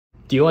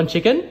Do you want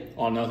chicken?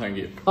 Oh, no, thank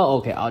you. Oh,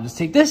 okay. I'll just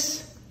take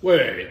this.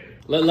 Wait.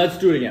 Let's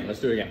do it again. Let's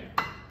do it again.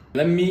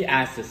 Let me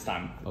ask this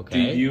time.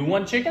 Okay. Do you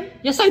want chicken?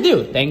 Yes, I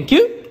do. Thank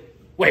you.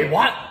 Wait,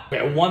 what?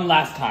 Wait, one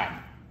last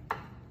time.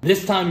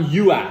 This time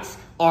you ask.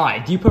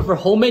 Alright, do you prefer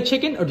homemade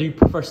chicken or do you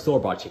prefer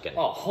store-bought chicken?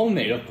 Oh,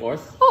 homemade, of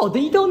course. Oh,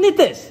 then you don't need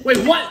this. Wait,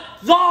 what?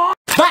 Zhong!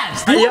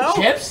 Bants, do you want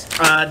chips?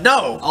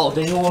 No. Oh,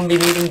 then you won't be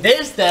needing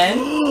this then.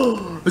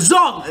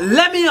 Zhong,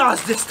 let me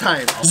ask this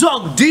time.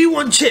 Zhong, do you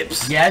want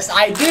chips? Yes,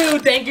 I do.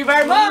 Thank you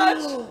very much.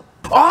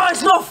 Oh,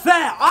 it's not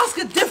fair. Ask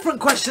a different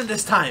question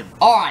this time.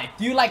 Alright,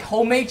 do you like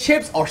homemade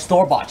chips or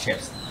store-bought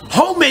chips?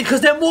 Homemade, because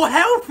they're more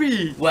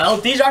healthy. Well,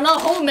 these are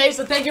not homemade,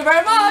 so thank you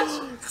very much.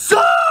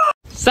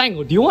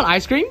 Sango, do you want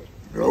ice cream?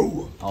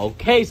 No.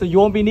 Okay, so you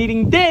won't be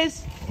needing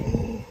this.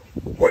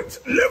 Wait,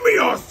 let me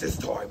ask this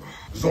time.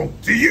 Zhong,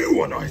 do you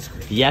want ice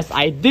cream? Yes,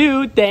 I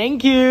do.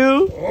 Thank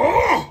you.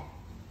 Oh!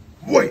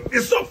 Wait,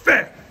 it's not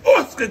fair.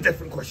 Ask a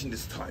different question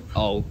this time.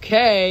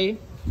 Okay.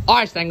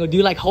 Alright, Sango, do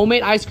you like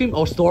homemade ice cream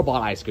or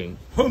store-bought ice cream?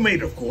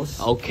 Homemade, of course.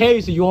 Okay,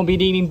 so you won't be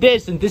needing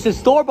this, and this is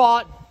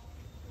store-bought.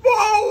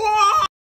 Oh,